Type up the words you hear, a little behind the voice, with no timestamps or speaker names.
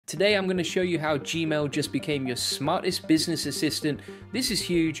Today I'm going to show you how Gmail just became your smartest business assistant. This is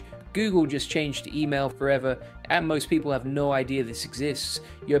huge. Google just changed email forever, and most people have no idea this exists.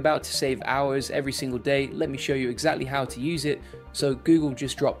 You're about to save hours every single day. Let me show you exactly how to use it. So Google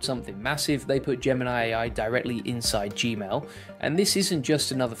just dropped something massive. They put Gemini AI directly inside Gmail, and this isn't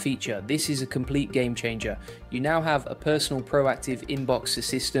just another feature. This is a complete game changer. You now have a personal proactive inbox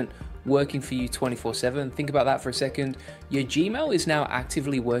assistant working for you 24/7. Think about that for a second. Your Gmail is now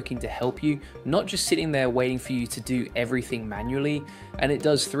actively working to help you, not just sitting there waiting for you to do everything manually. And it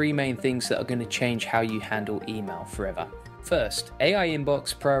does three main things that are going to change how you handle email forever. First, AI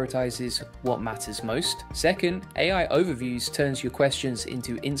Inbox prioritizes what matters most. Second, AI Overviews turns your questions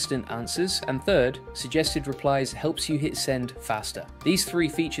into instant answers. And third, Suggested Replies helps you hit send faster. These three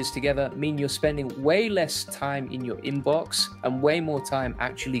features together mean you're spending way less time in your inbox and way more time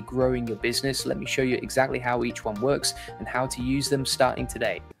actually growing your business. Let me show you exactly how each one works and how to use them starting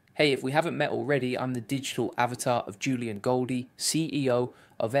today. Hey, if we haven't met already, I'm the digital avatar of Julian Goldie, CEO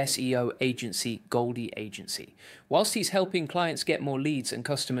of SEO agency Goldie Agency. Whilst he's helping clients get more leads and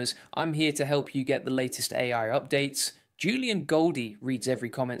customers, I'm here to help you get the latest AI updates. Julian Goldie reads every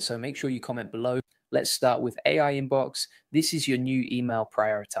comment, so make sure you comment below. Let's start with AI Inbox. This is your new email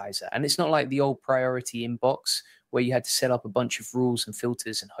prioritizer, and it's not like the old priority inbox where you had to set up a bunch of rules and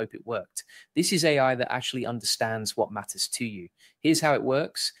filters and hope it worked. This is AI that actually understands what matters to you. Here's how it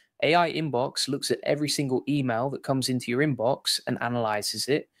works. AI Inbox looks at every single email that comes into your inbox and analyzes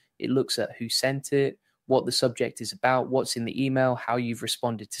it. It looks at who sent it, what the subject is about, what's in the email, how you've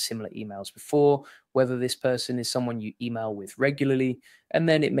responded to similar emails before, whether this person is someone you email with regularly, and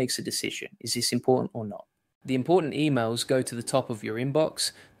then it makes a decision. Is this important or not? The important emails go to the top of your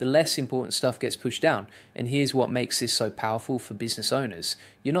inbox, the less important stuff gets pushed down. And here's what makes this so powerful for business owners.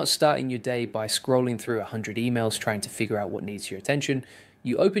 You're not starting your day by scrolling through 100 emails trying to figure out what needs your attention.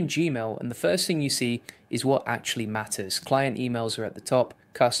 You open Gmail and the first thing you see is what actually matters. Client emails are at the top,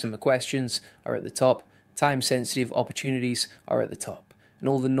 customer questions are at the top, time-sensitive opportunities are at the top. And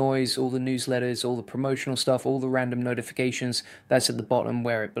all the noise, all the newsletters, all the promotional stuff, all the random notifications, that's at the bottom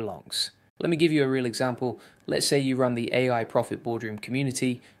where it belongs. Let me give you a real example. Let's say you run the AI Profit Boardroom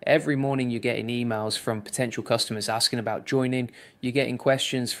community. Every morning you're getting emails from potential customers asking about joining. You're getting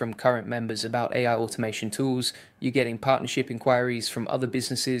questions from current members about AI automation tools. You're getting partnership inquiries from other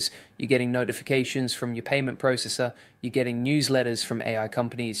businesses. You're getting notifications from your payment processor. You're getting newsletters from AI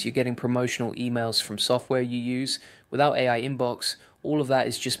companies. You're getting promotional emails from software you use. Without AI Inbox, all of that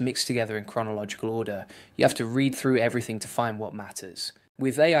is just mixed together in chronological order. You have to read through everything to find what matters.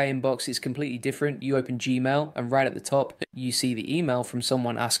 With AI Inbox, it's completely different. You open Gmail and right at the top, you see the email from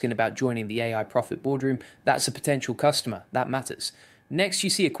someone asking about joining the AI Profit Boardroom. That's a potential customer. That matters. Next, you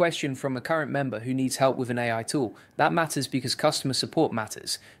see a question from a current member who needs help with an AI tool. That matters because customer support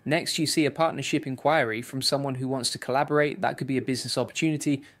matters. Next, you see a partnership inquiry from someone who wants to collaborate. That could be a business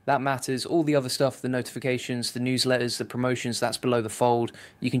opportunity. That matters. All the other stuff, the notifications, the newsletters, the promotions, that's below the fold.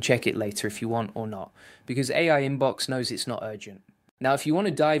 You can check it later if you want or not, because AI Inbox knows it's not urgent. Now, if you want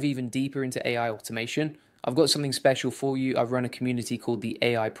to dive even deeper into AI automation, I've got something special for you. I run a community called the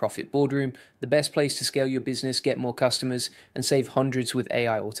AI Profit Boardroom, the best place to scale your business, get more customers, and save hundreds with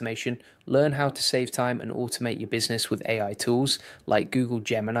AI automation. Learn how to save time and automate your business with AI tools like Google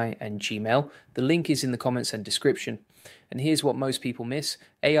Gemini and Gmail. The link is in the comments and description. And here's what most people miss.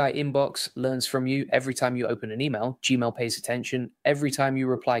 AI Inbox learns from you. Every time you open an email, Gmail pays attention. Every time you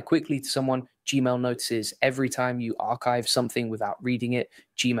reply quickly to someone, Gmail notices. Every time you archive something without reading it,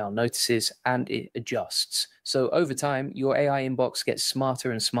 Gmail notices and it adjusts. So over time, your AI Inbox gets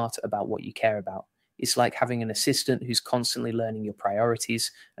smarter and smarter about what you care about. It's like having an assistant who's constantly learning your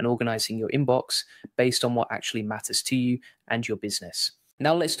priorities and organizing your inbox based on what actually matters to you and your business.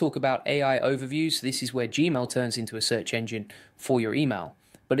 Now let's talk about AI overviews. This is where Gmail turns into a search engine for your email.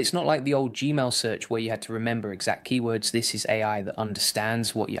 But it's not like the old Gmail search where you had to remember exact keywords. This is AI that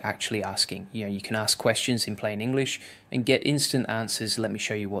understands what you're actually asking. You can ask questions in plain English and get instant answers. Let me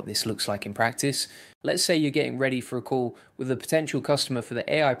show you what this looks like in practice. Let's say you're getting ready for a call with a potential customer for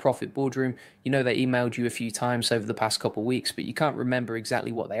the AI Profit Boardroom. You know they emailed you a few times over the past couple of weeks, but you can't remember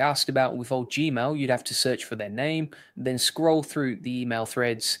exactly what they asked about. With old Gmail, you'd have to search for their name, then scroll through the email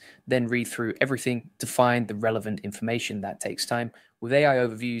threads, then read through everything to find the relevant information. That takes time. With AI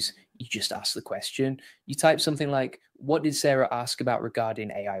overviews, you just ask the question. You type something like, what did Sarah ask about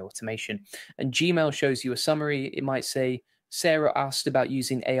regarding AI automation? And Gmail shows you a summary. It might say, Sarah asked about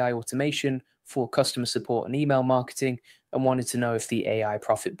using AI automation for customer support and email marketing and wanted to know if the AI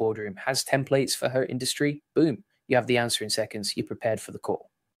Profit Boardroom has templates for her industry. Boom, you have the answer in seconds. You're prepared for the call.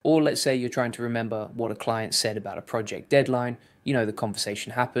 Or let's say you're trying to remember what a client said about a project deadline. You know the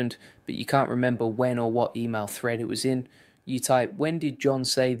conversation happened, but you can't remember when or what email thread it was in. You type, "When did John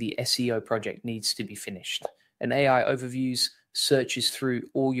say the SEO project needs to be finished?" And AI overviews, searches through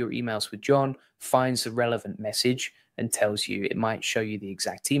all your emails with John, finds the relevant message, and tells you. It might show you the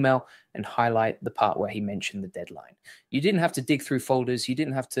exact email and highlight the part where he mentioned the deadline. You didn't have to dig through folders, you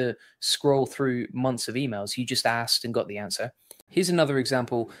didn't have to scroll through months of emails. You just asked and got the answer. Here's another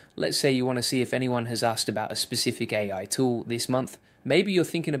example. Let's say you want to see if anyone has asked about a specific AI tool this month. Maybe you're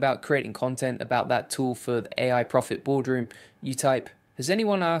thinking about creating content about that tool for the AI Profit Boardroom. You type, "Has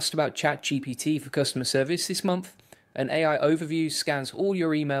anyone asked about ChatGPT for customer service this month?" An AI overview scans all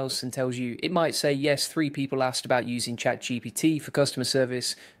your emails and tells you. It might say, yes, 3 people asked about using ChatGPT for customer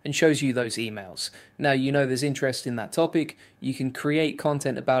service, and shows you those emails. Now you know there's interest in that topic. You can create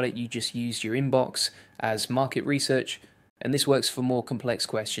content about it. You just use your inbox as market research. And this works for more complex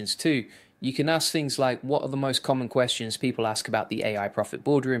questions too. You can ask things like, what are the most common questions people ask about the AI Profit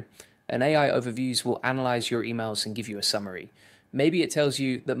Boardroom? And AI overviews will analyze your emails and give you a summary. Maybe it tells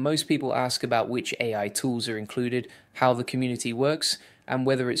you that most people ask about which AI tools are included, how the community works, and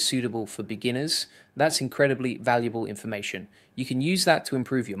whether it's suitable for beginners. That's incredibly valuable information. You can use that to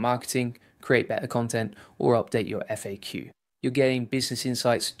improve your marketing, create better content, or update your FAQ. You're getting business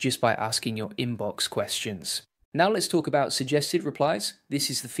insights just by asking your inbox questions. Now let's talk about suggested replies. This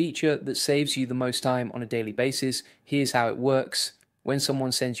is the feature that saves you the most time on a daily basis. Here's how it works. When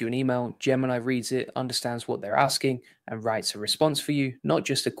someone sends you an email, Gemini reads it, understands what they're asking, and writes a response for you, not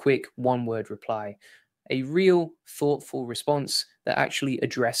just a quick one-word reply. A real, thoughtful response that actually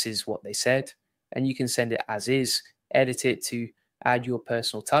addresses what they said, and you can send it as is, edit it to add your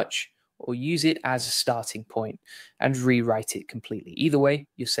personal touch, or use it as a starting point and rewrite it completely. Either way,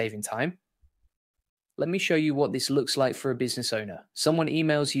 you're saving time. Let me show you what this looks like for a business owner. Someone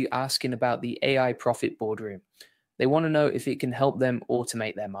emails you asking about the AI Profit Boardroom. They want to know if it can help them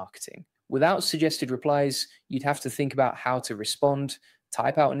automate their marketing. Without suggested replies, you'd have to think about how to respond,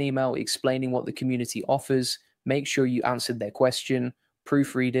 type out an email explaining what the community offers, make sure you answered their question,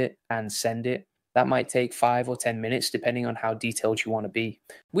 proofread it, and send it. That might take 5 or 10 minutes depending on how detailed you want to be.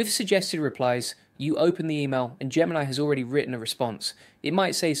 With suggested replies, you open the email and Gemini has already written a response. It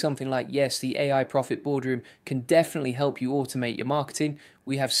might say something like, yes, the AI Profit Boardroom can definitely help you automate your marketing.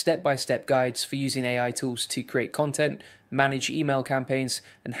 We have step-by-step guides for using AI tools to create content, manage email campaigns,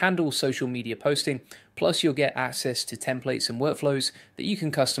 and handle social media posting. Plus, you'll get access to templates and workflows that you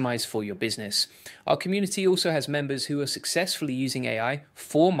can customize for your business. Our community also has members who are successfully using AI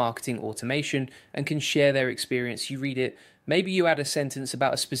for marketing automation and can share their experience. You read it. Maybe you add a sentence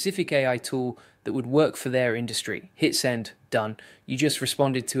about a specific AI tool that would work for their industry. Hit send, done. You just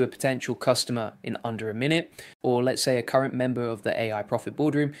responded to a potential customer in under a minute. Or let's say a current member of the AI Profit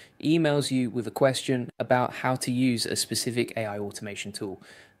Boardroom emails you with a question about how to use a specific AI automation tool.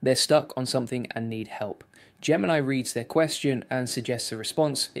 They're stuck on something and need help. Gemini reads their question and suggests a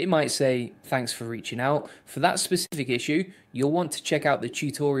response. It might say, thanks for reaching out. For that specific issue, you'll want to check out the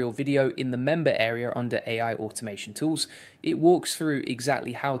tutorial video in the member area under AI automation tools. It walks through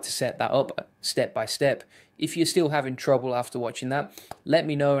exactly how to set that up step by step. If you're still having trouble after watching that, let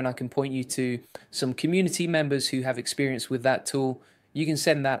me know and I can point you to some community members who have experience with that tool. You can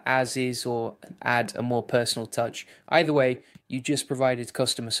send that as is or add a more personal touch. Either way, you just provided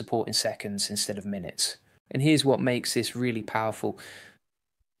customer support in seconds instead of minutes. And here's what makes this really powerful.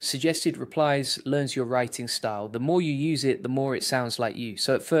 Suggested replies learns your writing style. The more you use it, the more it sounds like you.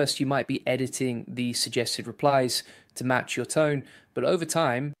 So at first you might be editing the suggested replies to match your tone, but over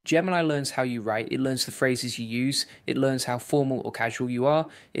time, Gemini learns how you write, it learns the phrases you use, it learns how formal or casual you are,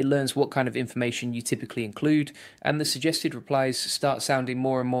 it learns what kind of information you typically include, and the suggested replies start sounding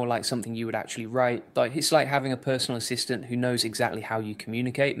more and more like something you would actually write. Like it's like having a personal assistant who knows exactly how you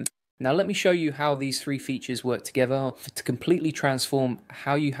communicate. Now let me show you how these 3 features work together to completely transform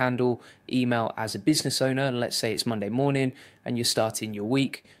how you handle email as a business owner. Let's say it's Monday morning and you're starting your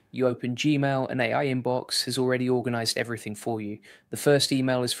week. You open Gmail, an AI inbox has already organized everything for you. The first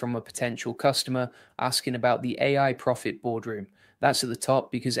email is from a potential customer asking about the AI Profit Boardroom. That's at the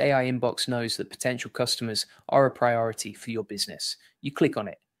top because AI inbox knows that potential customers are a priority for your business. You click on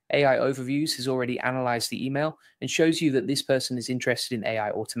it. AI Overviews has already analyzed the email and shows you that this person is interested in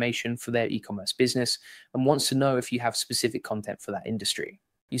AI automation for their e-commerce business and wants to know if you have specific content for that industry.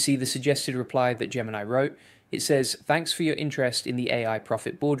 You see the suggested reply that Gemini wrote. It says, thanks for your interest in the AI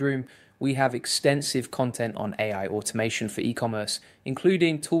Profit Boardroom. we have extensive content on AI automation for e-commerce,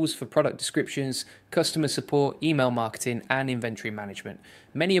 including tools for product descriptions, customer support, email marketing, and inventory management.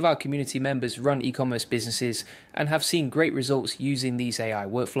 Many of our community members run e-commerce businesses and have seen great results using these AI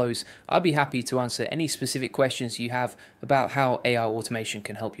workflows. I'll be happy to answer any specific questions you have about how AI automation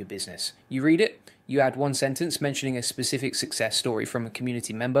can help your business. You read it, you add one sentence mentioning a specific success story from a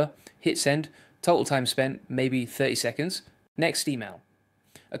community member, hit send, total time spent, maybe 30 seconds. Next email.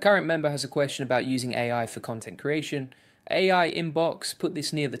 A current member has a question about using AI for content creation. AI inbox, put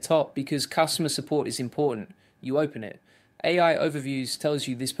this near the top because customer support is important. You open it. AI overviews tells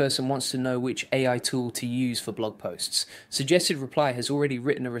you this person wants to know which AI tool to use for blog posts. Suggested Reply has already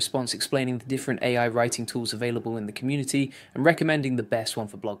written a response explaining the different AI writing tools available in the community and recommending the best one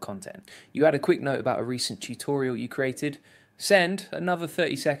for blog content. You add a quick note about a recent tutorial you created. Send, another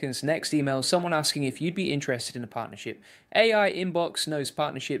 30 seconds. Next email, someone asking if you'd be interested in a partnership. AI inbox knows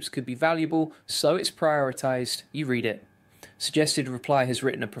partnerships could be valuable, so it's prioritized. You read it. Suggested Reply has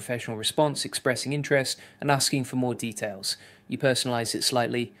written a professional response expressing interest and asking for more details. You personalize it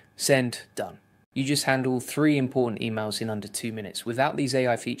slightly. Send, done. You just handle 3 important emails in under 2 minutes. Without these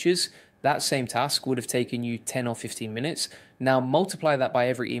AI features, that same task would have taken you 10 or 15 minutes. Now multiply that by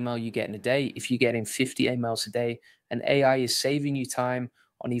every email you get in a day. If you get in 50 emails a day and AI is saving you time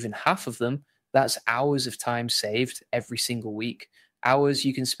on even half of them, that's hours of time saved every single week. Hours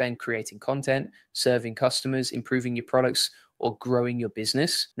you can spend creating content, serving customers, improving your products, or growing your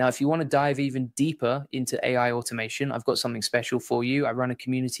business. Now, if you want to dive even deeper into AI automation, I've got something special for you. I run a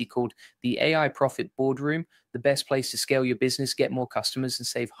community called the AI Profit Boardroom, the best place to scale your business, get more customers, and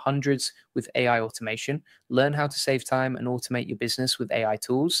save hundreds with AI automation. Learn how to save time and automate your business with AI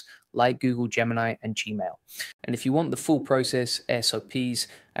tools like Google Gemini and Gmail. And if you want the full process, SOPs,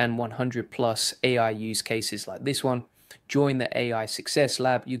 and 100 plus AI use cases like this one, join the AI Success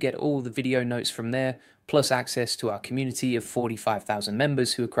Lab. You get all the video notes from there, plus access to our community of 45,000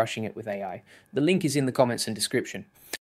 members who are crushing it with AI. The link is in the comments and description.